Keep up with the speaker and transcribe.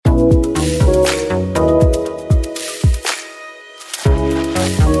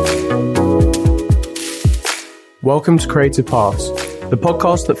Welcome to Creative Paths, the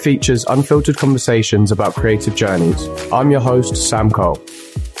podcast that features unfiltered conversations about creative journeys. I'm your host, Sam Cole.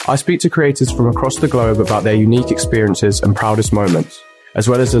 I speak to creators from across the globe about their unique experiences and proudest moments, as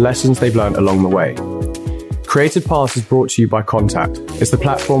well as the lessons they've learned along the way. Creative Paths is brought to you by Contact. It's the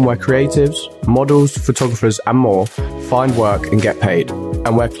platform where creatives, models, photographers, and more find work and get paid,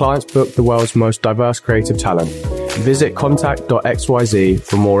 and where clients book the world's most diverse creative talent. Visit contact.xyz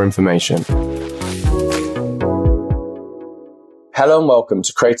for more information. Hello and welcome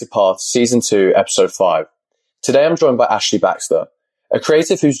to Creative Paths Season 2, Episode 5. Today I'm joined by Ashley Baxter, a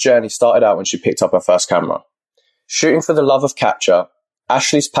creative whose journey started out when she picked up her first camera. Shooting for the love of capture,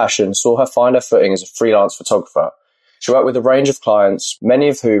 Ashley's passion saw her find her footing as a freelance photographer. She worked with a range of clients, many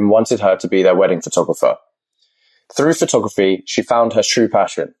of whom wanted her to be their wedding photographer. Through photography, she found her true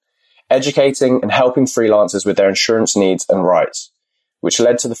passion, educating and helping freelancers with their insurance needs and rights, which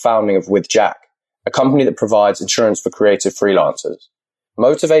led to the founding of With Jack, a company that provides insurance for creative freelancers.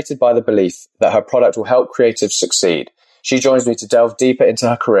 Motivated by the belief that her product will help creatives succeed, she joins me to delve deeper into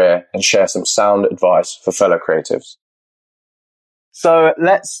her career and share some sound advice for fellow creatives. So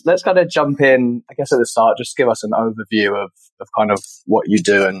let's kind of jump in, I guess at the start, just give us an overview of kind of what you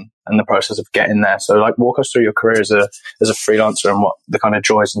do and the process of getting there. So like walk us through your career as a freelancer and what the kind of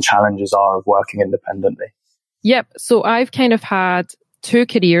joys and challenges are of working independently. Yep. So I've kind of had two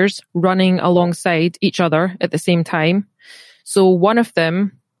careers running alongside each other at the same time. So one of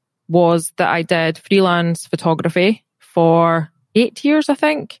them was that I did freelance photography for 8 years, I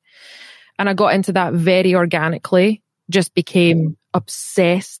think. And I got into that very organically, just became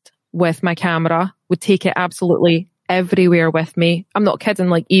obsessed with my camera, would take it absolutely everywhere with me. I'm not kidding.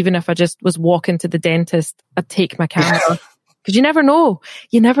 Like even if I just was walking to the dentist, I'd take my camera because you never know.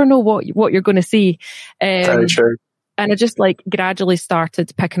 You never know what you're going to see. Very true. And I just like gradually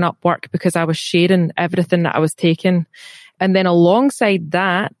started picking up work because I was sharing everything that I was taking. And then alongside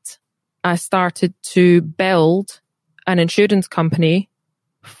that, I started to build an insurance company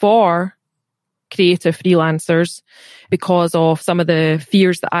for creative freelancers because of some of the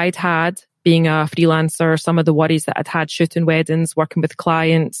fears that I'd had being a freelancer, some of the worries that I'd had shooting weddings, working with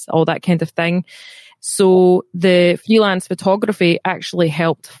clients, all that kind of thing. So the freelance photography actually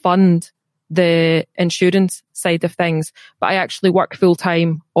helped fund the insurance side of things, but I actually work full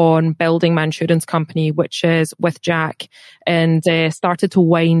time on building my insurance company, which is With Jack, and started to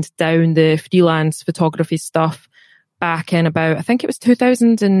wind down the freelance photography stuff back in about, I think it was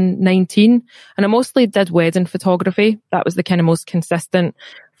 2019. And I mostly did wedding photography. That was the kind of most consistent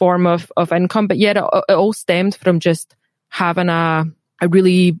form of income. But yeah, it all stemmed from just having a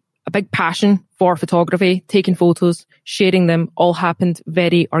big passion for photography, taking photos, sharing them, all happened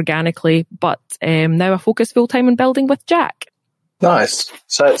very organically. But now I focus full time on building With Jack. Nice.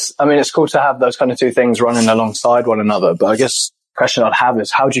 So it's cool to have those kind of two things running alongside one another. But I guess the question I'd have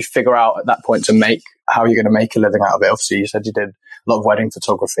is how do you figure out at that point how you're going to make a living out of it? Obviously, you said you did a lot of wedding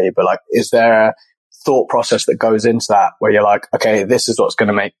photography, but like, is there a thought process that goes into that where you're like, okay, this is what's going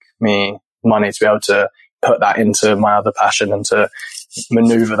to make me money to be able to put that into my other passion and to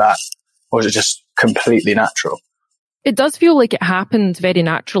maneuver that? Or is it just completely natural? It does feel like it happened very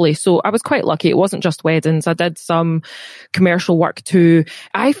naturally. So I was quite lucky. It wasn't just weddings. I did some commercial work too.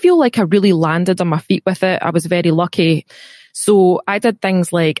 I feel like I really landed on my feet with it. I was very lucky. So I did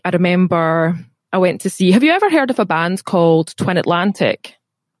things like, I remember I went to see, have you ever heard of a band called Twin Atlantic?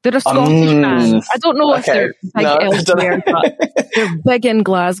 They're a Scottish band. I don't know if they're big elsewhere, but they're big in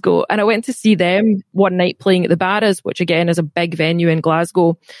Glasgow. And I went to see them one night playing at the Barras, which again is a big venue in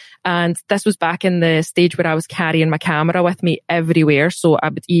Glasgow. And this was back in the stage where I was carrying my camera with me everywhere. So I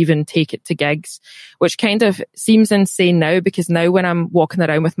would even take it to gigs, which kind of seems insane now because now when I'm walking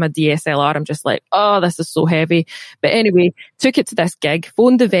around with my DSLR, I'm just like, oh, this is so heavy. But anyway, took it to this gig,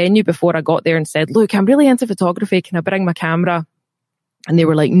 phoned the venue before I got there and said, look, I'm really into photography. Can I bring my camera? And they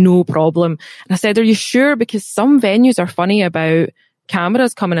were like, no problem. And I said, are you sure? Because some venues are funny about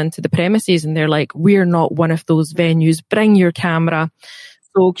cameras coming into the premises and they're like, we're not one of those venues. Bring your camera.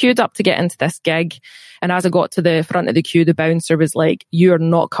 So queued up to get into this gig. And as I got to the front of the queue, the bouncer was like, you're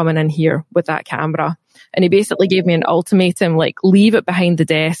not coming in here with that camera. And he basically gave me an ultimatum, like leave it behind the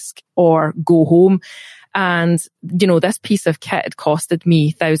desk or go home. And, you know, this piece of kit had costed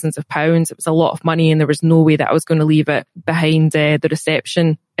me thousands of pounds. It was a lot of money and there was no way that I was going to leave it behind the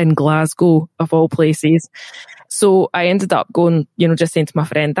reception in Glasgow, of all places. So I ended up going, you know, just saying to my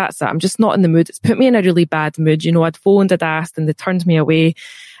friend, that's it. I'm just not in the mood. It's put me in a really bad mood. You know, I'd phoned, I'd asked and they turned me away.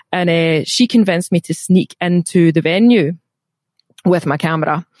 And she convinced me to sneak into the venue with my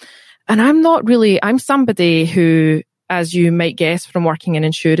camera. And I'm somebody who as you might guess from working in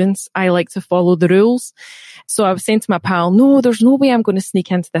insurance, I like to follow the rules. So I was saying to my pal, no, there's no way I'm going to sneak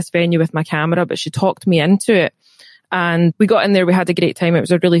into this venue with my camera, but she talked me into it. And we got in there, we had a great time. It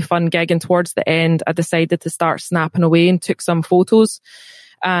was a really fun gig. And towards the end, I decided to start snapping away and took some photos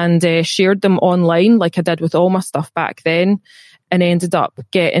and shared them online like I did with all my stuff back then, and ended up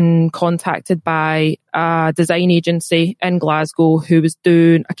getting contacted by a design agency in Glasgow who was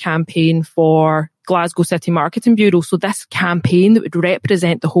doing a campaign for Glasgow City Marketing Bureau. So this campaign that would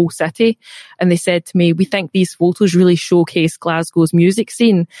represent the whole city. And they said to me, we think these photos really showcase Glasgow's music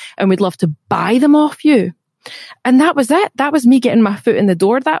scene and we'd love to buy them off you. And that was it. That was me getting my foot in the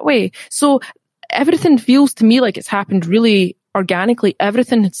door that way. So everything feels to me like it's happened really organically.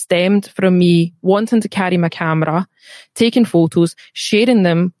 Everything had stemmed from me wanting to carry my camera, taking photos, sharing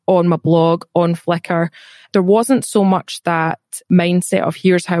them on my blog, on Flickr. There wasn't so much that mindset of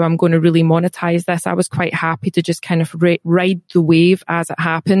here's how I'm going to really monetize this. I was quite happy to just kind of ride the wave as it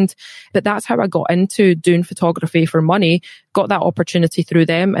happened. But that's how I got into doing photography for money, got that opportunity through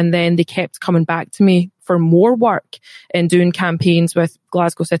them. And then they kept coming back to me for more work and doing campaigns with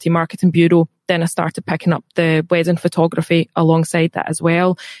Glasgow City Marketing Bureau. Then I started picking up the wedding photography alongside that as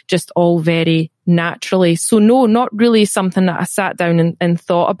well, just all very naturally. So no, not really something that I sat down and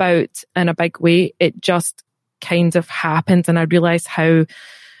thought about in a big way. It just kind of happened. And I realised how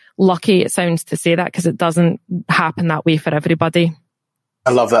lucky it sounds to say that, because it doesn't happen that way for everybody.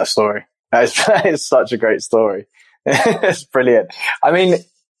 I love that story. That is such a great story. It's brilliant. I mean,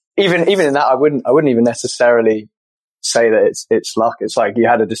 even in that, I wouldn't even necessarily say that it's luck. It's like you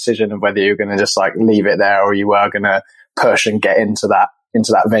had a decision of whether you're going to just like leave it there or you were going to push and get into that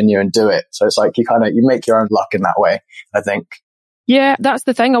venue and do it. So it's like you make your own luck in that way, I think. Yeah, that's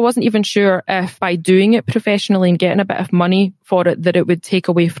the thing. I wasn't even sure if by doing it professionally and getting a bit of money for it, that it would take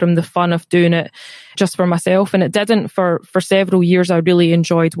away from the fun of doing it just for myself. And it didn't. For several years, I really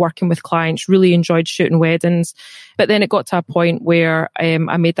enjoyed working with clients, really enjoyed shooting weddings. But then it got to a point where I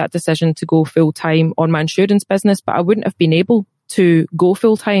made that decision to go full time on my insurance business, but I wouldn't have been able to go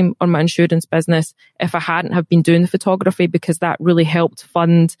full time on my insurance business if I hadn't have been doing the photography, because that really helped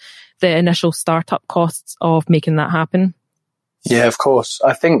fund the initial startup costs of making that happen. Yeah, of course.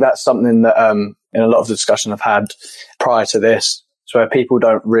 I think that's something that in a lot of the discussion I've had prior to this, so where people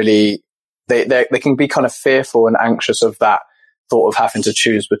don't really, they can be kind of fearful and anxious of that thought of having to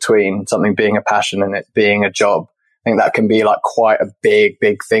choose between something being a passion and it being a job. I think that can be like quite a big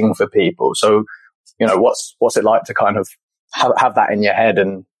thing for people. So, you know, what's it like to kind of have that in your head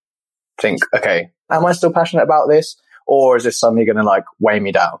and think, okay, am I still passionate about this? Or is this suddenly going to like weigh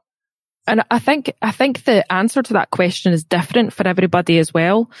me down? And I think the answer to that question is different for everybody as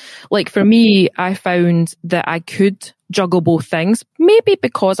well. Like for me, I found that I could juggle both things. Maybe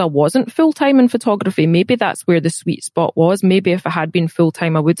because I wasn't full-time in photography. Maybe that's where the sweet spot was. Maybe if I had been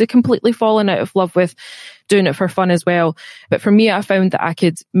full-time, I would have completely fallen out of love with doing it for fun as well. But for me, I found that I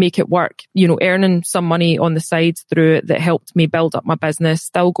could make it work, you know, earning some money on the side through it that helped me build up my business,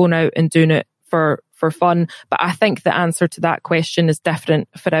 still going out and doing it for fun. But I think the answer to that question is different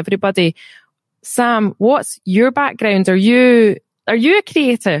for everybody. Sam, what's your background? Are you a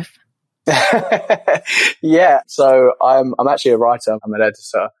creative? Yeah. So I'm actually a writer. I'm an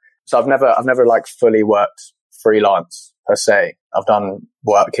editor. So I've never like fully worked freelance per se. I've done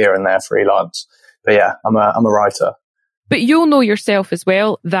work here and there freelance. But yeah, I'm a writer. But you'll know yourself as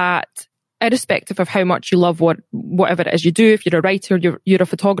well that irrespective of how much you love whatever it is you do, if you're a writer, you're a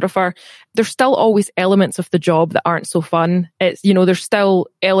photographer, there's still always elements of the job that aren't so fun. It's, you know, there's still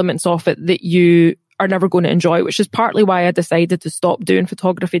elements of it that you are never going to enjoy, which is partly why I decided to stop doing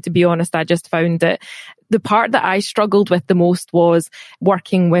photography. To be honest, I just found that the part that I struggled with the most was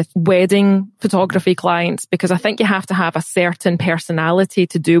working with wedding photography clients, because I think you have to have a certain personality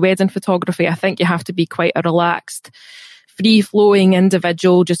to do wedding photography. I think you have to be quite a relaxed, free-flowing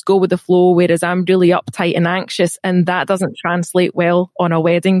individual, just go with the flow, whereas I'm really uptight and anxious, and that doesn't translate well on a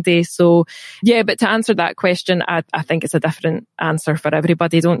wedding day. So yeah, but to answer that question, I think it's a different answer for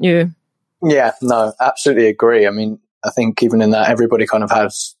everybody, don't you? Yeah, no, absolutely agree. I mean, I think even in that, everybody kind of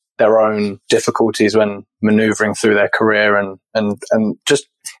has their own difficulties when maneuvering through their career and just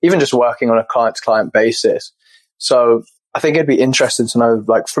working on a client-to-client basis. So I think it'd be interesting to know,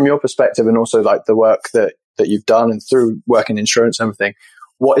 like, from your perspective and also like the work that you've done and through working insurance and everything,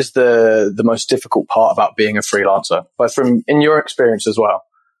 what is the most difficult part about being a freelancer? But in your experience as well.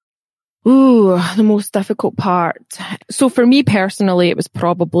 Ooh, the most difficult part. So for me personally, it was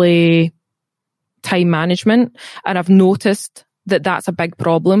probably time management. And I've noticed that's a big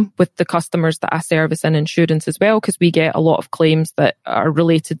problem with the customers that I service in insurance as well, because we get a lot of claims that are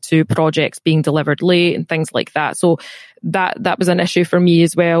related to projects being delivered late and things like that. So that was an issue for me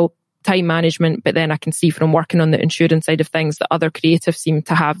as well, time management. But then I can see from working on the insurance side of things that other creatives seem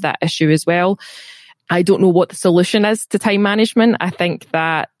to have that issue as well. I don't know what the solution is to time management. I think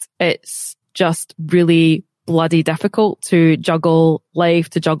that it's just really bloody difficult to juggle life,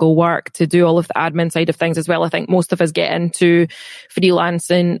 to juggle work, to do all of the admin side of things as well. I think most of us get into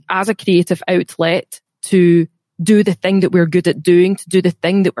freelancing as a creative outlet to do the thing that we're good at doing, to do the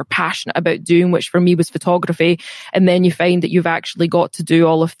thing that we're passionate about doing, which for me was photography. And then you find that you've actually got to do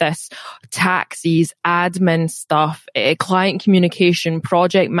all of this taxis, admin stuff, client communication,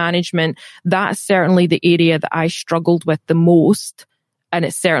 project management. That's certainly the area that I struggled with the most. And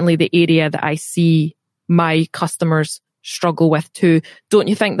it's certainly the area that I see my customers struggle with too. Don't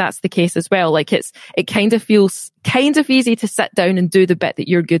you think that's the case as well? Like it kind of feels kind of easy to sit down and do the bit that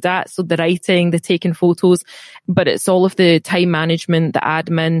you're good at. So the writing, the taking photos, but it's all of the time management, the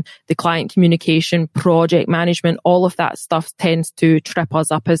admin, the client communication, project management, all of that stuff tends to trip us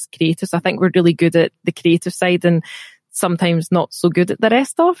up as creatives. I think we're really good at the creative side and sometimes not so good at the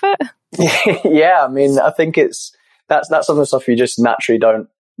rest of it. Yeah, I mean, I think that's some of the stuff you just naturally don't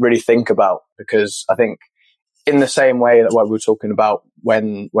really think about, because I think in the same way that what we were talking about,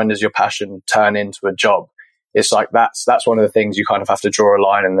 when does your passion turn into a job? It's like that's one of the things you kind of have to draw a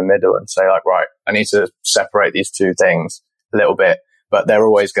line in the middle and say like, right, I need to separate these two things a little bit, but they're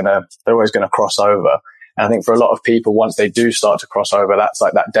always gonna cross over. And I think for a lot of people, once they do start to cross over, that's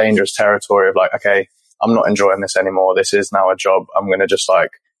like that dangerous territory of like, okay, I'm not enjoying this anymore. This is now a job. I'm going to just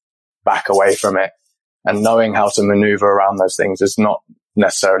like back away from it. And knowing how to maneuver around those things is not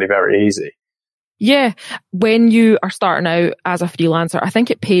necessarily very easy. Yeah. When you are starting out as a freelancer, I think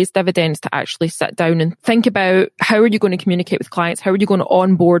it pays dividends to actually sit down and think about how are you going to communicate with clients? How are you going to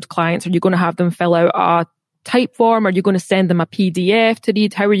onboard clients? Are you going to have them fill out a type form? Are you going to send them a PDF to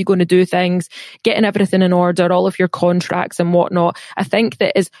read? How are you going to do things? Getting everything in order, all of your contracts and whatnot. I think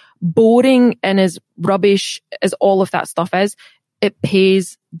that as boring and as rubbish as all of that stuff is, it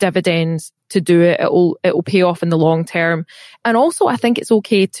pays dividends to do it. It'll pay off in the long term. And also I think it's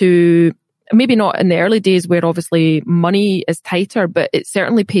okay to, maybe not in the early days where obviously money is tighter, but it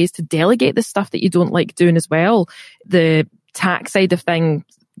certainly pays to delegate the stuff that you don't like doing as well. The tax side of things,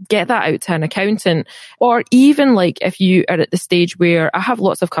 get that out to an accountant. Or even like if you are at the stage where I have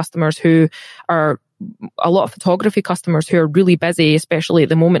lots of customers who are, a lot of photography customers who are really busy, especially at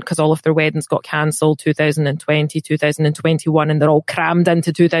the moment because all of their weddings got cancelled 2020, 2021, and they're all crammed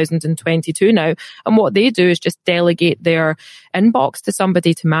into 2022 now. And what they do is just delegate their inbox to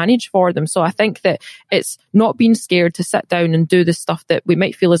somebody to manage for them. So I think that it's not being scared to sit down and do the stuff that we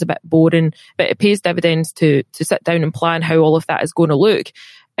might feel is a bit boring, but it pays dividends to sit down and plan how all of that is going to look.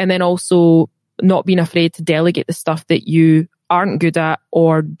 And then also not being afraid to delegate the stuff that you aren't good at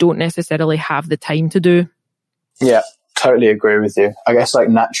or don't necessarily have the time to do. Yeah, totally agree with you. I guess like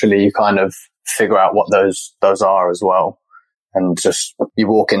naturally you kind of figure out what those are as well, and just you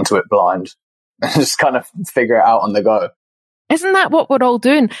walk into it blind and just kind of figure it out on the go. Isn't that what we're all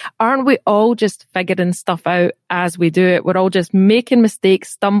doing? Aren't we all just figuring stuff out as we do it? We're all just making mistakes,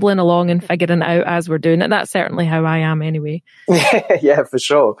 stumbling along and figuring it out as we're doing it. That's certainly how I am anyway. Yeah, for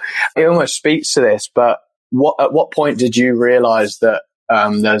sure. It almost speaks to this, but at what point did you realize that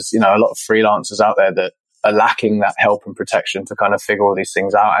there's, a lot of freelancers out there that are lacking that help and protection to kind of figure all these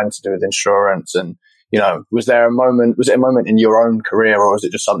things out and to do with insurance? And, was it a moment in your own career, or was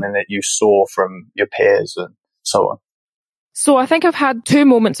it just something that you saw from your peers and so on? So I think I've had two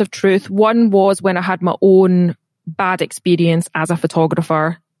moments of truth. One was when I had my own bad experience as a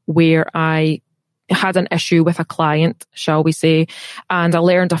photographer where I had an issue with a client, shall we say, and I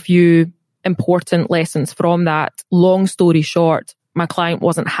learned a few important lessons from that. Long story short, my client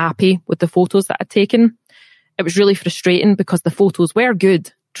wasn't happy with the photos that I'd taken. It was really frustrating because the photos were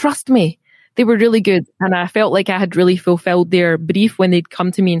good. Trust me, they were really good. And I felt like I had really fulfilled their brief when they'd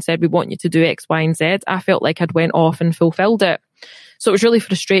come to me and said, we want you to do X, Y, and Z. I felt like I'd went off and fulfilled it. So it was really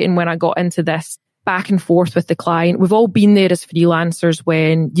frustrating when I got into this back and forth with the client. We've all been there as freelancers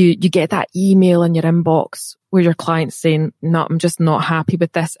when you get that email in your inbox where your client's saying, no, I'm just not happy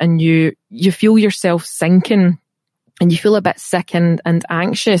with this. And you feel yourself sinking and you feel a bit sick and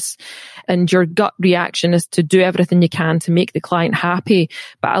anxious. And your gut reaction is to do everything you can to make the client happy.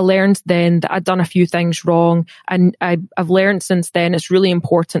 But I learned then that I'd done a few things wrong. And I've learned since then it's really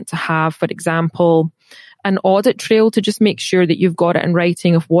important to have, for example, an audit trail to just make sure that you've got it in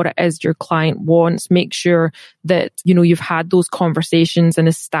writing of what it is your client wants. Make sure that, you've had those conversations and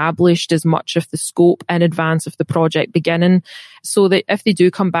established as much of the scope in advance of the project beginning, so that if they do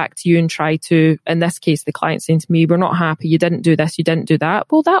come back to you and try to, in this case, the client saying to me, we're not happy, you didn't do this, you didn't do that.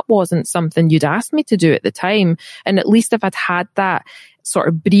 Well, that wasn't something you'd asked me to do at the time. And at least if I'd had that sort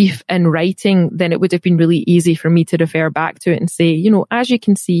of brief in writing, then it would have been really easy for me to refer back to it and say, as you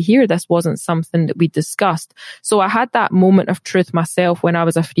can see here, this wasn't something that we discussed. So I had that moment of truth myself when I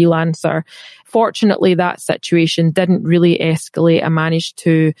was a freelancer. Fortunately, that situation didn't really escalate. I managed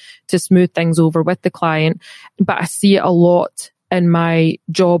to smooth things over with the client, but I see it a lot in my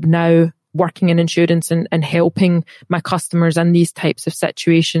job now, working in insurance and helping my customers in these types of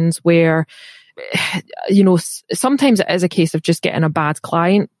situations where, sometimes it is a case of just getting a bad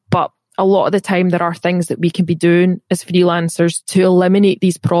client, but a lot of the time there are things that we can be doing as freelancers to eliminate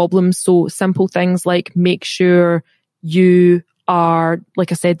these problems. So simple things like make sure you are,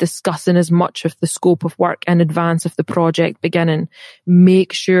 like I said, discussing as much of the scope of work in advance of the project beginning.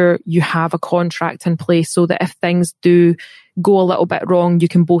 Make sure you have a contract in place so that if things do go a little bit wrong, you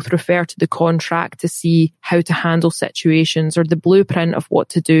can both refer to the contract to see how to handle situations, or the blueprint of what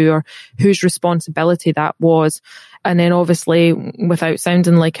to do, or whose responsibility that was. And then obviously, without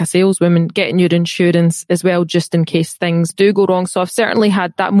sounding like a saleswoman, getting your insurance as well, just in case things do go wrong. So I've certainly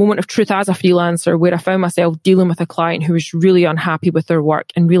had that moment of truth as a freelancer where I found myself dealing with a client who was really unhappy with their work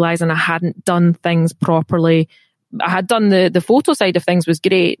and realizing I hadn't done things properly. I had done the photo side of things was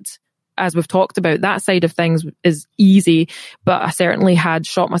great. As we've talked about, that side of things is easy, but I certainly had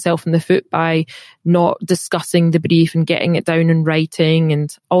shot myself in the foot by not discussing the brief and getting it down in writing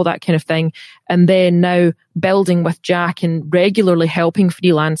and all that kind of thing. And then now building with Jack and regularly helping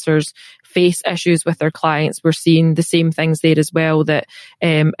freelancers face issues with their clients, we're seeing the same things there as well, that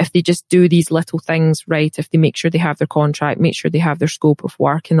if they just do these little things right, if they make sure they have their contract, make sure they have their scope of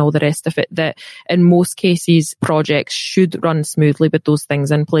work and all the rest of it, that in most cases projects should run smoothly with those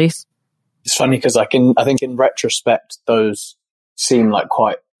things in place. It's funny because I think in retrospect, those seem like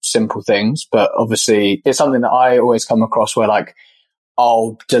quite simple things, but obviously it's something that I always come across where like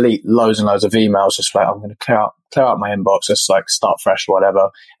I'll delete loads and loads of emails, just like I'm going to clear out my inbox, just like start fresh or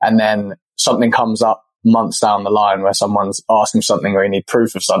whatever. And then something comes up months down the line where someone's asking something or you need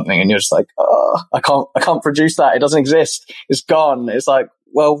proof of something and you're just like, oh, I can't produce that. It doesn't exist. It's gone. It's like,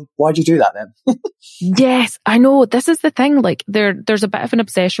 well, why'd you do that then? Yes, I know. This is the thing. Like there's a bit of an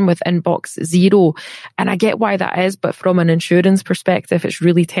obsession with inbox zero, and I get why that is. But from an insurance perspective, it's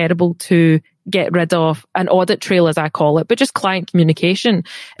really terrible to get rid of an audit trail, as I call it, but just client communication.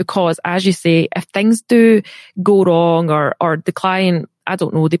 Because as you say, if things do go wrong or the client, I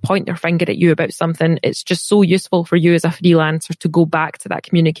don't know, they point their finger at you about something, it's just so useful for you as a freelancer to go back to that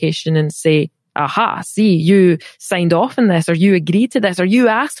communication and say, aha, see, you signed off on this, or you agreed to this, or you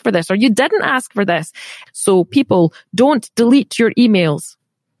asked for this, or you didn't ask for this. So people, don't delete your emails.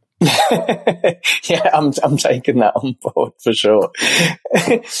 Yeah, I'm taking that on board for sure.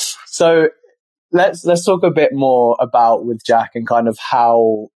 So let's talk a bit more about with Jack and kind of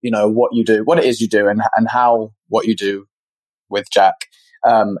how, what you do, what it is you do, and how what you do with Jack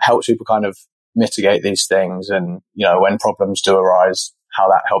helps people kind of mitigate these things, and when problems do arise, how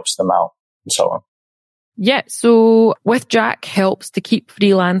that helps them out and so on. Yeah, so with Jack helps to keep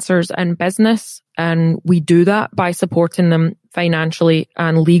freelancers in business, and we do that by supporting them financially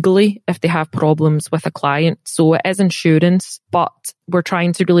and legally if they have problems with a client. So it is insurance, but we're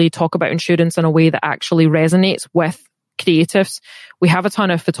trying to really talk about insurance in a way that actually resonates with creatives. We have a ton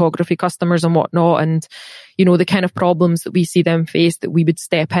of photography customers and whatnot, and the kind of problems that we see them face that we would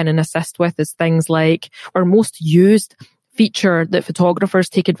step in and assist with is things like our most used feature that photographers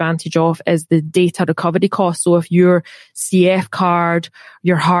take advantage of is the data recovery cost. So if your CF card,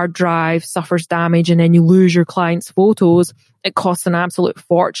 your hard drive suffers damage and then you lose your client's photos, it costs an absolute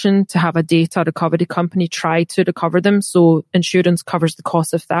fortune to have a data recovery company try to recover them. So insurance covers the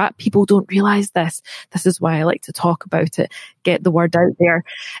cost of that. People don't realize this. This is why I like to talk about it, get the word out there.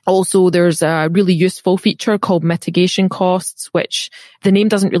 Also, there's a really useful feature called mitigation costs, which the name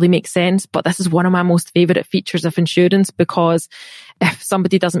doesn't really make sense, but this is one of my most favorite features of insurance, because if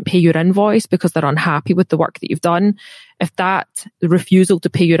somebody doesn't pay your invoice because they're unhappy with the work that you've done, if that refusal to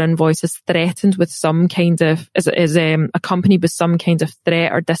pay your invoice is threatened with some kind of, is accompanied with some kind of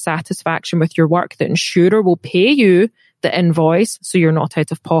threat or dissatisfaction with your work, the insurer will pay you the invoice so you're not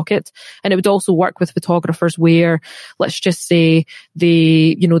out of pocket. And it would also work with photographers where, let's just say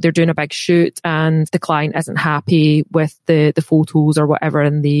they're doing a big shoot and the client isn't happy with the photos or whatever,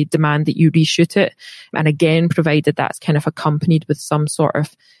 and they demand that you reshoot it. And again, provided that's kind of accompanied with some sort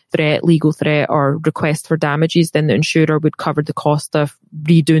of threat, legal threat, or request for damages, then the insurer would cover the cost of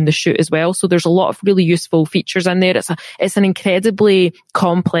redoing the shoot as well. So there's a lot of really useful features in there. It's an incredibly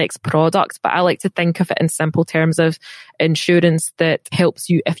complex product, but I like to think of it in simple terms of insurance that helps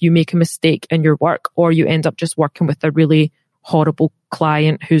you if you make a mistake in your work, or you end up just working with a really horrible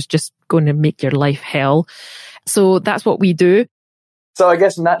client who's just going to make your life hell. So that's what we do. So I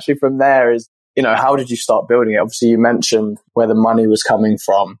guess naturally from there is, how did you start building it? Obviously you mentioned where the money was coming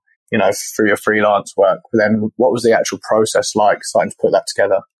from, through your freelance work. But then what was the actual process like starting to put that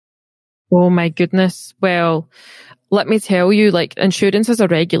together? Oh my goodness. Well, let me tell you, insurance is a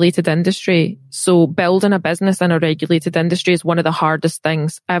regulated industry. So building a business in a regulated industry is one of the hardest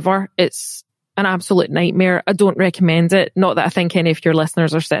things ever. It's an absolute nightmare. I don't recommend it. Not that I think any of your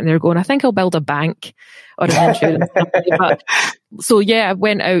listeners are sitting there going, I think I'll build a bank or an insurance company. But, so yeah, I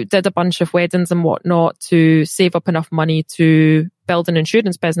went out, did a bunch of weddings and whatnot to save up enough money to build an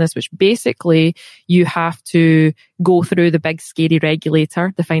insurance business, which basically you have to go through the big scary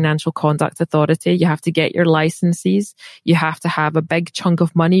regulator, the Financial Conduct Authority. You have to get your licenses. You have to have a big chunk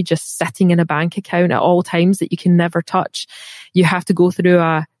of money just sitting in a bank account at all times that you can never touch. You have to go through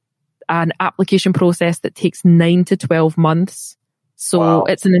an application process that takes 9 to 12 months. So wow.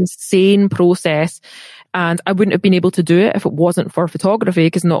 It's an insane process. And I wouldn't have been able to do it if it wasn't for photography,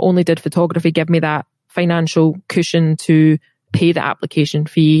 because not only did photography give me that financial cushion to pay the application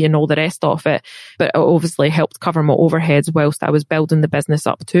fee and all the rest of it, but it obviously helped cover my overheads whilst I was building the business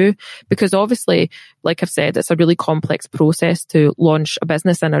up too. Because obviously, like I've said, it's a really complex process to launch a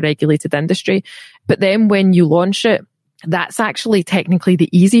business in a regulated industry. But then when you launch it, that's actually technically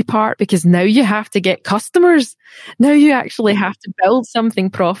the easy part, because now you have to get customers. Now you actually have to build something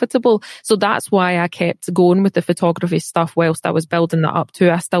profitable. So that's why I kept going with the photography stuff whilst I was building that up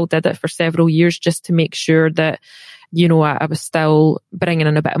too. I still did it for several years just to make sure that, I was still bringing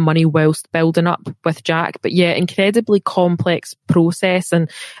in a bit of money whilst building up with Jack. But yeah, incredibly complex process. And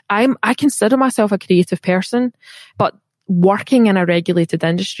I consider myself a creative person, but working in a regulated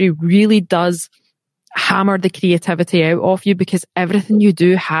industry really does hammer the creativity out of you, because everything you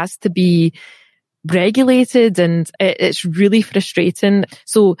do has to be regulated, and it's really frustrating.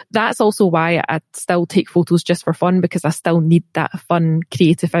 So that's also why I still take photos just for fun, because I still need that fun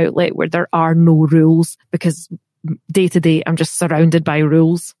creative outlet where there are no rules, because day to day I'm just surrounded by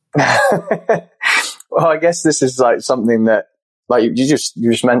rules. Well, I guess this is something that you just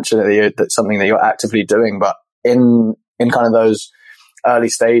mentioned that's something that you're actively doing, but in kind of those early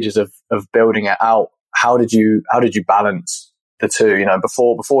stages of building it out, how did you balance the two?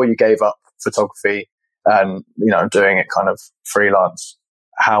 Before you gave up photography and doing it kind of freelance,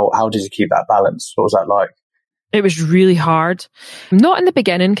 how did you keep that balance? What was that like? It was really hard. Not in the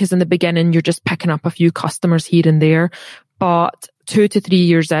beginning, because in the beginning you're just picking up a few customers here and there, but 2 to 3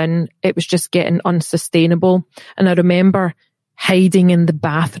 years in, it was just getting unsustainable. And I remember hiding in the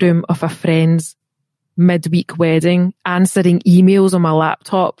bathroom of a friend's midweek wedding, answering emails on my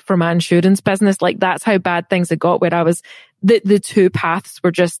laptop for my insurance business. That's how bad things had got, where I was, the two paths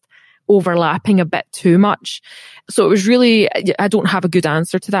were just overlapping a bit too much. So it was really, I don't have a good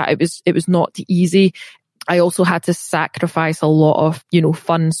answer to that. It was not easy. I also had to sacrifice a lot of,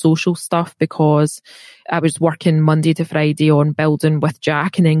 fun social stuff, because I was working Monday to Friday on building with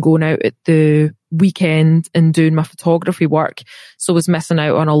Jack and then going out at the weekend and doing my photography work. So I was missing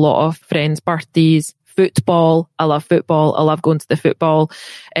out on a lot of friends' birthdays, football. I love football. I love going to the football.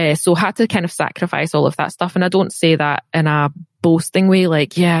 So had to kind of sacrifice all of that stuff. And I don't say that in a boasting way,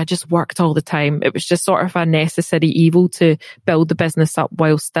 I just worked all the time. It was just sort of a necessary evil to build the business up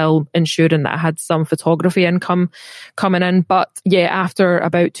while still ensuring that I had some photography income coming in. But yeah, after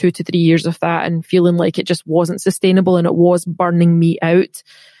about 2 to 3 years of that and feeling like it just wasn't sustainable and it was burning me out,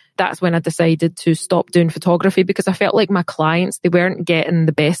 that's when I decided to stop doing photography, because I felt like my clients, they weren't getting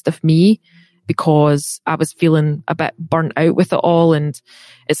the best of me, because I was feeling a bit burnt out with it all. And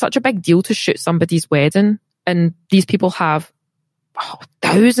it's such a big deal to shoot somebody's wedding. And these people have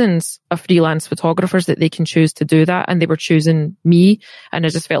thousands of freelance photographers that they can choose to do that. And they were choosing me. And I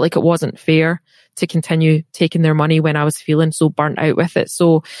just felt like it wasn't fair to continue taking their money when I was feeling so burnt out with it.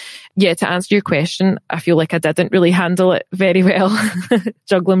 So yeah, to answer your question, I feel like I didn't really handle it very well,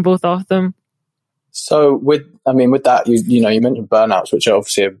 juggling both of them. So with that, you mentioned burnouts, which are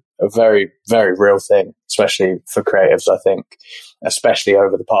obviously a very, very real thing, especially for creatives, I think, especially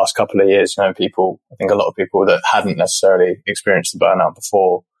over the past couple of years. I think a lot of people that hadn't necessarily experienced the burnout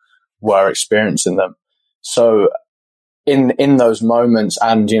before were experiencing them. So in those moments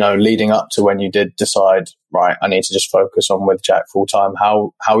and, leading up to when you did decide, right, I need to just focus on With Jack full time,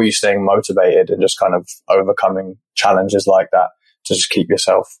 how are you staying motivated and just kind of overcoming challenges like that to just keep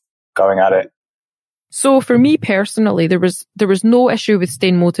yourself going at it? So for me personally, there was no issue with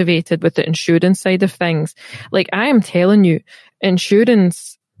staying motivated with the insurance side of things. Like, I am telling you,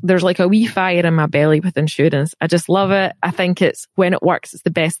 insurance, there's like a wee fire in my belly with insurance. I just love it. I think when it works, it's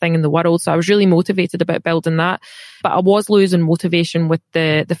the best thing in the world. So I was really motivated about building that, but I was losing motivation with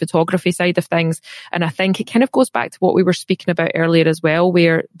the photography side of things. And I think it kind of goes back to what we were speaking about earlier as well,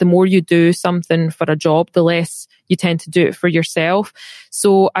 where the more you do something for a job, the less you tend to do it for yourself.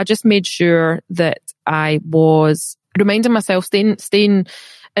 So I just made sure that I was reminding myself, staying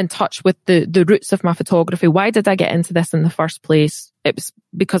in touch with the roots of my photography. Why did I get into this in the first place? It was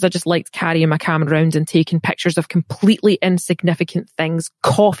because I just liked carrying my camera around and taking pictures of completely insignificant things.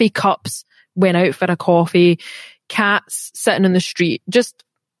 Coffee cups, went out for a coffee, cats sitting in the street, just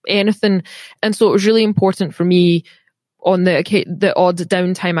anything. And so it was really important for me on the odd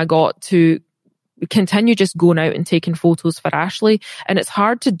downtime I got to continue just going out and taking photos for Ashley. And it's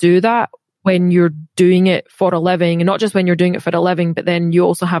hard to do that when you're doing it for a living, and not just when you're doing it for a living, but then you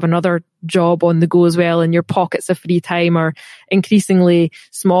also have another job on the go as well, and your pockets of free time are increasingly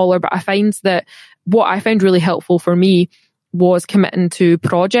smaller. But I find that what I found really helpful for me was committing to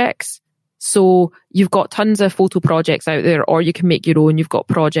projects. So you've got tons of photo projects out there, or you can make your own. You've got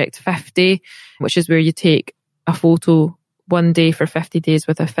Project 50, which is where you take a photo one day for 50 days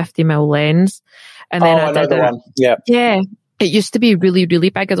with a 50mm lens. And then I did the one. Yeah. It used to be really,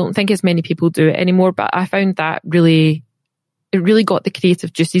 really big. I don't think as many people do it anymore, but I found that it really got the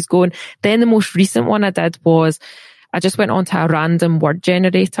creative juices going. Then the most recent one I did was I just went onto a random word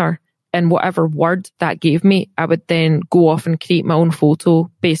generator, and whatever word that gave me, I would then go off and create my own photo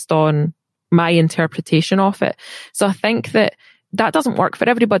based on my interpretation of it. So I think that doesn't work for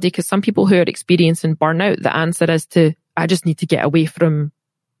everybody, because some people who are experiencing burnout, the answer is I just need to get away from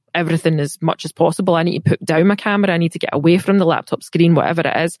everything as much as possible. I need to put down my camera. I need to get away from the laptop screen, whatever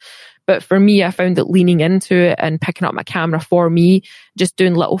it is. But for me, I found that leaning into it and picking up my camera for me, just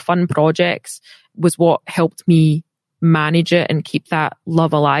doing little fun projects, was what helped me manage it and keep that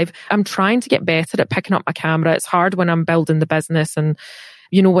love alive. I'm trying to get better at picking up my camera. It's hard when I'm building the business, and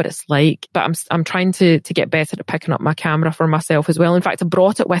you know what it's like, but I'm trying to get better at picking up my camera for myself as well. In fact, I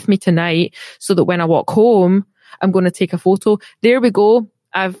brought it with me tonight so that when I walk home, I'm going to take a photo. There we go.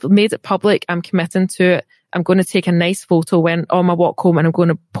 I've made it public. I'm committing to it. I'm going to take a nice photo on my walk home, and I'm going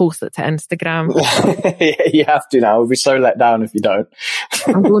to post it to Instagram. Yeah, you have to now. We'll be so let down if you don't.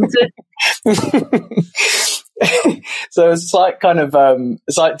 I'm going to. So it's like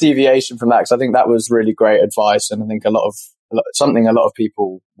it's like deviation from that, because I think that was really great advice, and I think something a lot of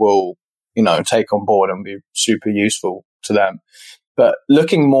people will, take on board and be super useful to them. But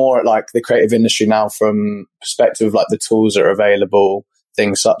looking more at like the creative industry now from perspective of like the tools that are available,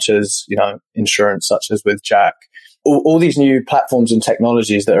 things such as, insurance, such as with Jack, all these new platforms and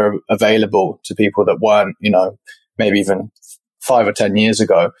technologies that are available to people that weren't, maybe even 5 or 10 years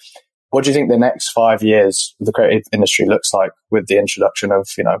ago. What do you think the next 5 years of the creative industry looks like with the introduction of,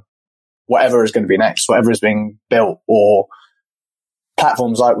 whatever is going to be next, whatever is being built, or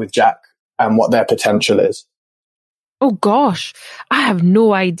platforms like with Jack, and what their potential is? Oh gosh, I have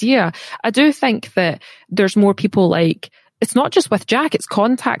no idea. I do think that there's more people it's not just with Jack, it's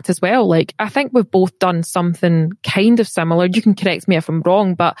Contact as well. I think we've both done something kind of similar. You can correct me if I'm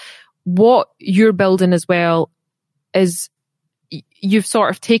wrong, but what you're building as well is you've sort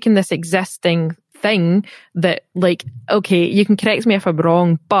of taken this existing thing that okay, you can correct me if I'm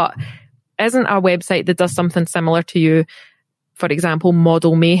wrong, but isn't a website that does something similar to you, for example,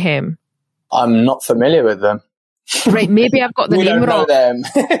 Model Mayhem? I'm not familiar with them. Right, maybe I've got the name wrong. Them.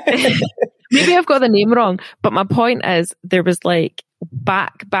 Maybe I've got the name wrong, but my point is there was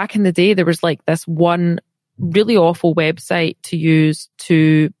back in the day, there was this one really awful website to use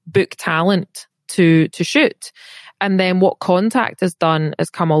to book talent to shoot. And then what Contact has done is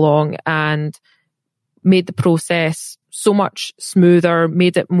come along and made the process so much smoother,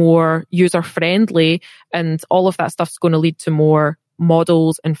 made it more user friendly, and all of that stuff's going to lead to more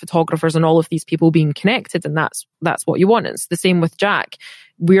models and photographers and all of these people being connected, and that's what you want. It's the same with Jack.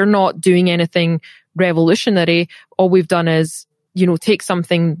 We're not doing anything revolutionary. All we've done is, take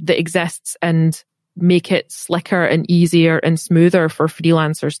something that exists and make it slicker and easier and smoother for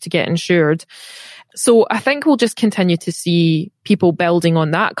freelancers to get insured. So I think we'll just continue to see people building on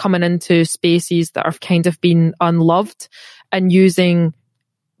that, coming into spaces that have kind of been unloved and using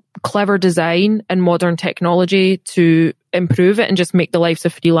clever design and modern technology to improve it and just make the lives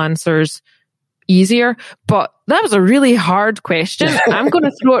of freelancers easier. But that was a really hard question. I'm going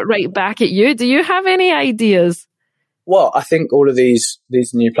to throw it right back at you. Do you have any ideas? Well, I think all of these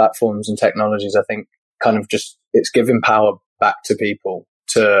new platforms and technologies, I think kind of just, it's giving power back to people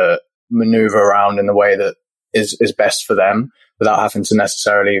to maneuver around in the way that is best for them without having to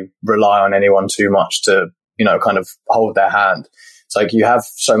necessarily rely on anyone too much to, kind of hold their hand. It's like you have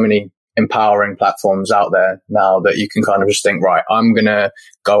so many empowering platforms out there now that you can kind of just think, right, I'm going to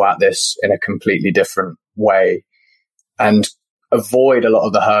go at this in a completely different way and avoid a lot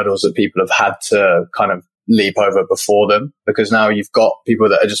of the hurdles that people have had to kind of leap over before them, because now you've got people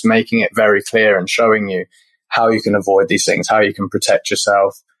that are just making it very clear and showing you how you can avoid these things, how you can protect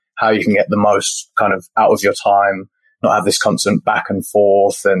yourself, how you can get the most kind of out of your time, not have this constant back and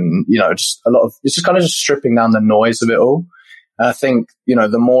forth and, just a lot of, it's just kind of just stripping down the noise of it all. And I think,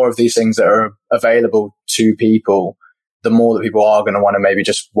 the more of these things that are available to people, the more that people are going to want to maybe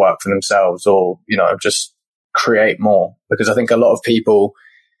just work for themselves or, just create more, because I think a lot of people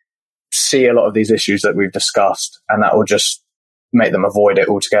see a lot of these issues that we've discussed and that will just make them avoid it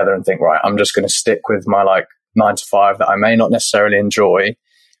altogether and think, right, I'm just going to stick with my 9 to 5 that I may not necessarily enjoy,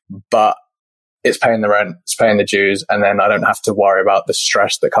 but it's paying the rent, it's paying the dues. And then I don't have to worry about the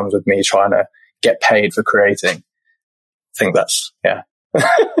stress that comes with me trying to get paid for creating. I think that's, yeah.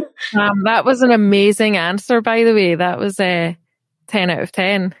 That was an amazing answer, by the way. That was a 10 out of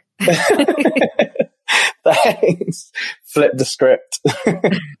 10. Thanks. Flip the script.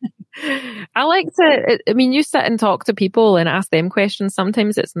 I like you sit and talk to people and ask them questions.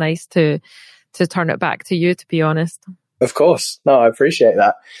 Sometimes it's nice to turn it back to you, to be honest. Of course. No, I appreciate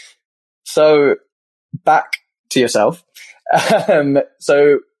that. So back to yourself.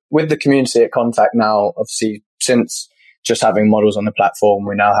 So with the community at Contact now, obviously since just having models on the platform,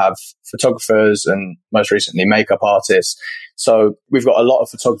 we now have photographers and most recently makeup artists. So we've got a lot of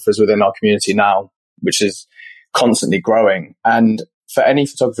photographers within our community now, which is constantly growing. And for any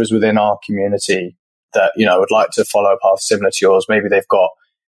photographers within our community that, would like to follow a path similar to yours, maybe they've got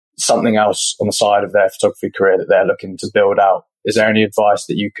something else on the side of their photography career that they're looking to build out. Is there any advice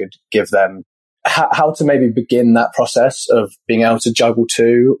that you could give them? How to maybe begin that process of being able to juggle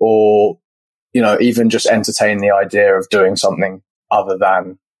two, or, even just entertain the idea of doing something other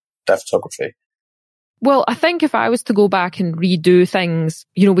than their photography? Well, I think if I was to go back and redo things,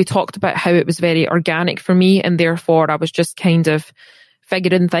 we talked about how it was very organic for me, and therefore I was just kind of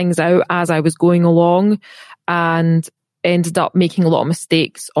figuring things out as I was going along, and ended up making a lot of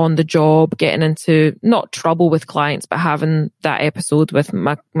mistakes on the job, getting into not trouble with clients, but having that episode with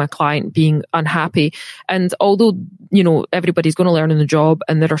my client being unhappy. And although, everybody's going to learn on the job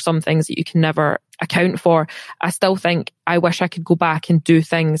and there are some things that you can never account for, I still think I wish I could go back and do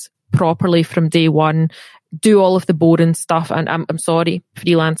things properly from day one, do all of the boring stuff. And I'm sorry,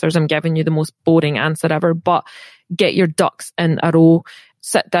 freelancers, I'm giving you the most boring answer ever, but get your ducks in a row.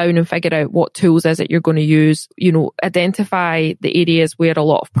 Sit down and figure out what tools is it you're going to use, identify the areas where a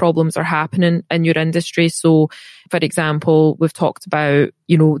lot of problems are happening in your industry. So, for example, we've talked about,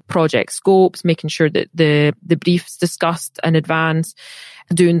 project scopes, making sure that the brief's discussed in advance,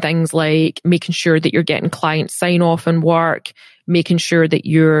 doing things like making sure that you're getting client sign off and work, making sure that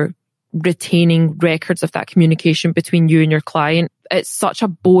you're retaining records of that communication between you and your client. It's such a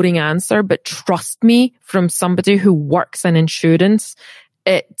boring answer, but trust me, from somebody who works in insurance,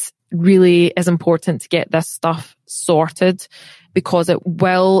 it really is important to get this stuff sorted, because it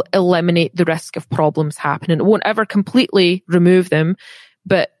will eliminate the risk of problems happening. It won't ever completely remove them,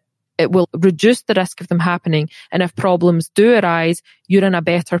 but it will reduce the risk of them happening. And if problems do arise, you're in a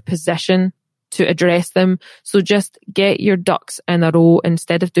better position to address them. So just get your ducks in a row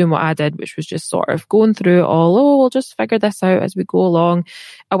instead of doing what I did, which was just sort of going through it all. We'll just figure this out as we go along.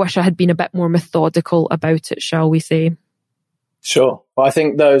 I wish I had been a bit more methodical about it, shall we say. Sure. Well, I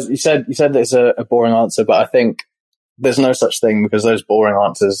think you said that it's a boring answer, but I think there's no such thing, because those boring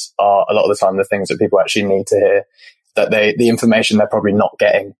answers are a lot of the time the things that people actually need to hear, that the information they're probably not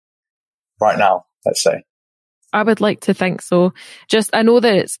getting right now, let's say. I would like to think so. I know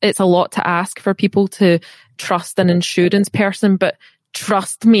that it's a lot to ask for people to trust an insurance person, but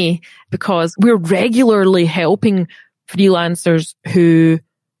trust me, because we're regularly helping freelancers who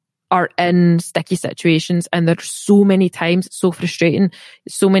are in sticky situations, and there's so many times, it's so frustrating.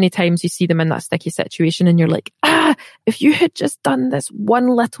 So many times you see them in that sticky situation and you're like, if you had just done this one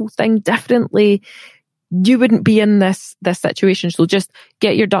little thing differently, you wouldn't be in this situation. So just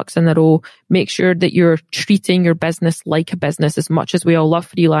get your ducks in a row. Make sure that you're treating your business like a business. As much as we all love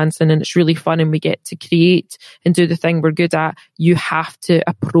freelancing and it's really fun and we get to create and do the thing we're good at, you have to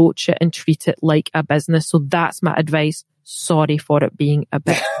approach it and treat it like a business. So that's my advice. Sorry for it being a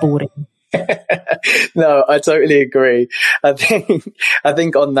bit boring. No, I totally agree. I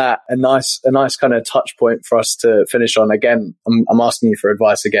think on that, a nice kind of touch point for us to finish on. Again, I'm asking you for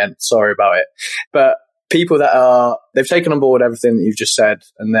advice again. Sorry about it. But people that they've taken on board everything that you've just said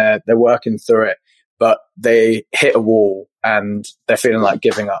and they're working through it, but they hit a wall and they're feeling like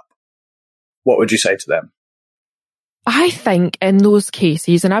giving up, what would you say to them? I think in those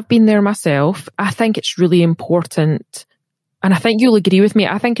cases, and I've been there myself, I think it's really important, and I think you'll agree with me,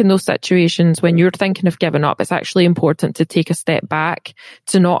 I think in those situations when you're thinking of giving up, it's actually important to take a step back,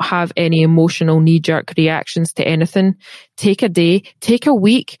 to not have any emotional knee-jerk reactions to anything. Take a day, take a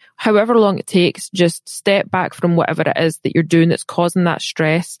week, however long it takes, just step back from whatever it is that you're doing that's causing that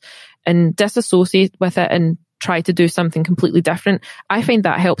stress and disassociate with it and try to do something completely different. I find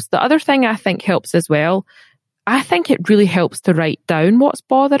that helps. The other thing I think helps as well, I think it really helps to write down what's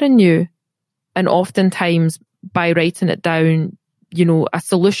bothering you. And oftentimes by writing it down, you know, a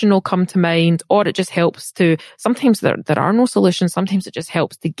solution will come to mind, or it just helps to, sometimes there are no solutions. Sometimes it just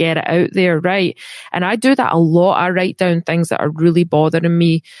helps to get it out there, right? And I do that a lot. I write down things that are really bothering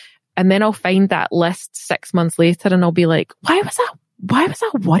me. And then I'll find that list 6 months later and I'll be like, why was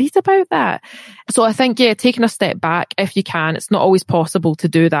I worried about that? So I think, yeah, taking a step back if you can. It's not always possible to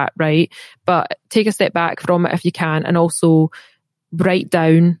do that, right? But take a step back from it if you can, and also write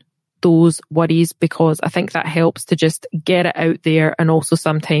down those worries, because I think that helps to just get it out there. And also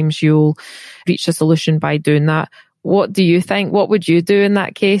sometimes you'll reach a solution by doing that. What do you think? What would you do in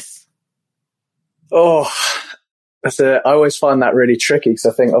that case? Oh, I always find that really tricky, because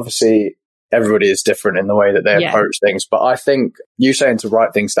I think obviously everybody is different in the way that they approach things. But I think you saying to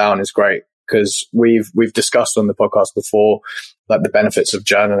write things down is great, because we've discussed on the podcast before, like the benefits of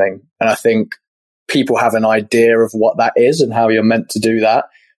journaling. And I think people have an idea of what that is and how you're meant to do that.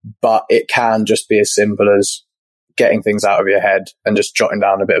 But it can just be as simple as getting things out of your head and just jotting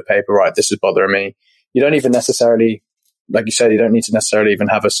down a bit of paper. Right, this is bothering me. You don't even necessarily, like you said, you don't need to necessarily even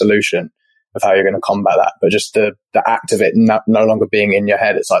have a solution of how you're going to combat that, but just the act of it no longer being in your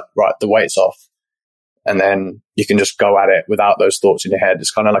head. It's like, right, the weight's off, and then you can just go at it without those thoughts in your head.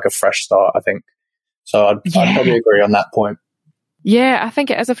 It's kind of like a fresh start, I think. So I'd probably agree on that point. Yeah, I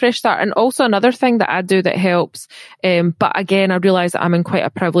think it is a fresh start. And also another thing that I do that helps, but again, I realise that I'm in quite a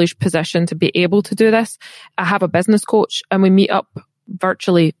privileged position to be able to do this. I have a business coach and we meet up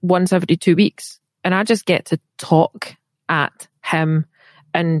virtually once every 2 weeks, and I just get to talk at him.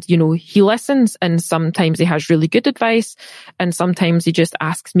 And, you know, he listens, and sometimes he has really good advice, and sometimes he just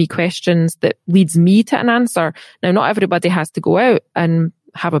asks me questions that leads me to an answer. Now, not everybody has to go out and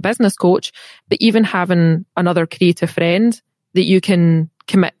have a business coach, but even having another creative friend that you can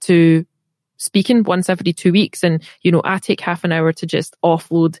commit to speaking once every 2 weeks. And, you know, I take half an hour to just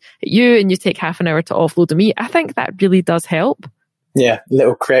offload at you, and you take half an hour to offload at me. I think that really does help. Yeah,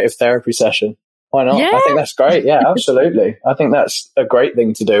 little creative therapy session. Why not? Yeah. I think that's great. Yeah, absolutely. I think that's a great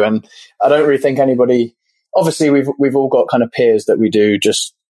thing to do. And I don't really think anybody, obviously we've all got kind of peers that we do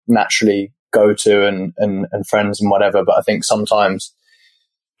just naturally go to and friends and whatever. But I think sometimes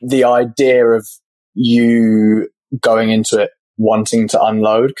the idea of you going into it wanting to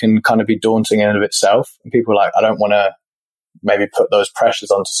unload can kind of be daunting in and of itself. And people are like, I don't want to maybe put those pressures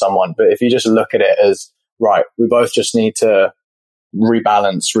onto someone. But if you just look at it as, right, we both just need to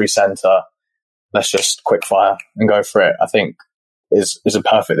rebalance, recenter, let's just quick fire and go for it, I think is a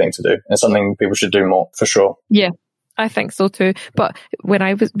perfect thing to do, and something people should do more, for sure. Yeah, I think so too. But when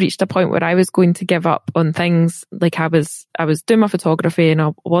I reached a point where I was going to give up on things, like I was doing my photography and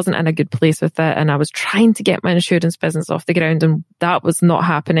I wasn't in a good place with it, and I was trying to get my insurance business off the ground, and that was not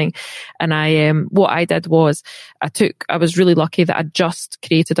happening. And what I did was I was really lucky that I'd just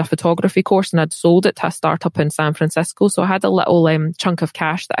created a photography course and I'd sold it to a startup in San Francisco. So I had a little chunk of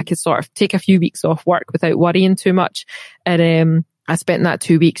cash that I could sort of take a few weeks off work without worrying too much. And I spent that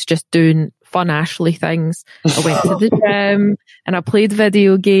 2 weeks just doing fun Ashley things. I went to the gym and I played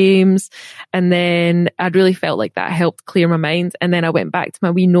video games, and then I really felt like that helped clear my mind. And then I went back to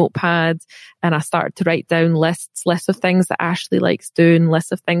my wee notepad and I started to write down lists of things that Ashley likes doing,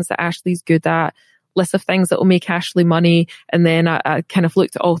 lists of things that Ashley's good at, lists of things that will make Ashley money. And then I kind of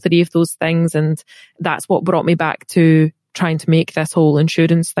looked at all three of those things, and that's what brought me back to trying to make this whole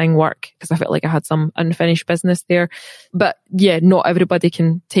insurance thing work, because I felt like I had some unfinished business there. But yeah, not everybody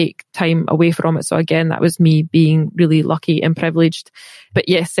can take time away from it. So again, that was me being really lucky and privileged. But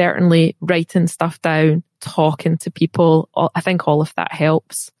yeah, certainly writing stuff down, talking to people, I think all of that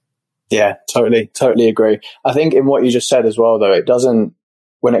helps. Yeah, totally agree. I think in what you just said as well, though, it doesn't,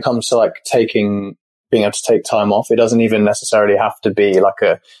 when it comes to like being able to take time off, it doesn't even necessarily have to be like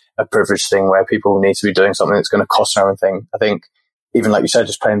a privileged thing where people need to be doing something that's going to cost them everything. I think even like you said,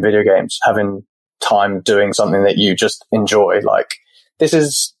 just playing video games, having time doing something that you just enjoy, like this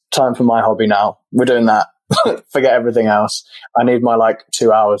is time for my hobby now. We're doing that. Forget everything else. I need my like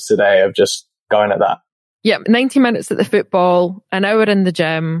 2 hours today of just going at that. Yep, 90 minutes at the football, an hour in the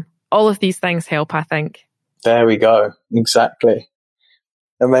gym. All of these things help, I think. There we go. Exactly.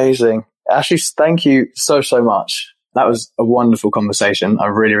 Amazing. Ashley, thank you so much. That was a wonderful conversation. I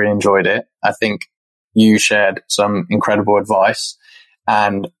really, really enjoyed it. I think you shared some incredible advice,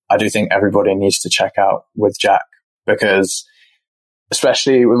 and I do think everybody needs to check out With Jack, because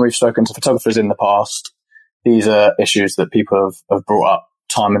especially when we've spoken to photographers in the past, these are issues that people have brought up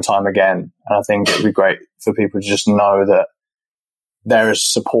time and time again. And I think it'd be great for people to just know that there is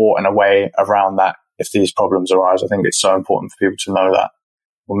support and a way around that if these problems arise. I think it's so important for people to know that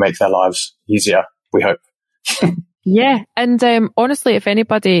will make their lives easier, we hope. Yeah. And honestly, if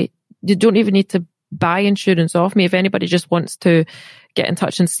anybody, you don't even need to buy insurance off me. If anybody just wants to get in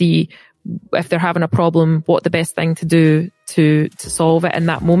touch and see if they're having a problem, what the best thing to do to solve it in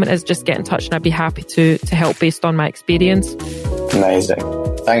that moment is, just get in touch, and I'd be happy to help based on my experience. Amazing.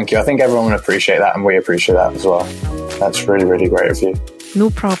 Thank you. I think everyone will appreciate that, and we appreciate that as well. That's really, really great of you. No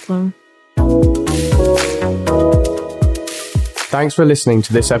problem. Thanks for listening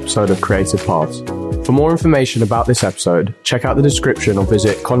to this episode of Creative Paths. For more information about this episode, check out the description or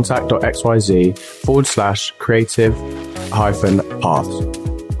visit contact.xyz/creative-paths.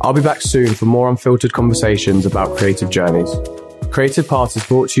 I'll be back soon for more unfiltered conversations about creative journeys. Creative Paths is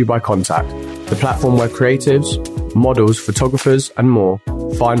brought to you by Contact, the platform where creatives, models, photographers, and more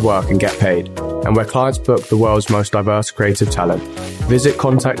find work and get paid, and where clients book the world's most diverse creative talent. Visit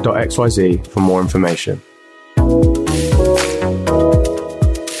contact.xyz for more information.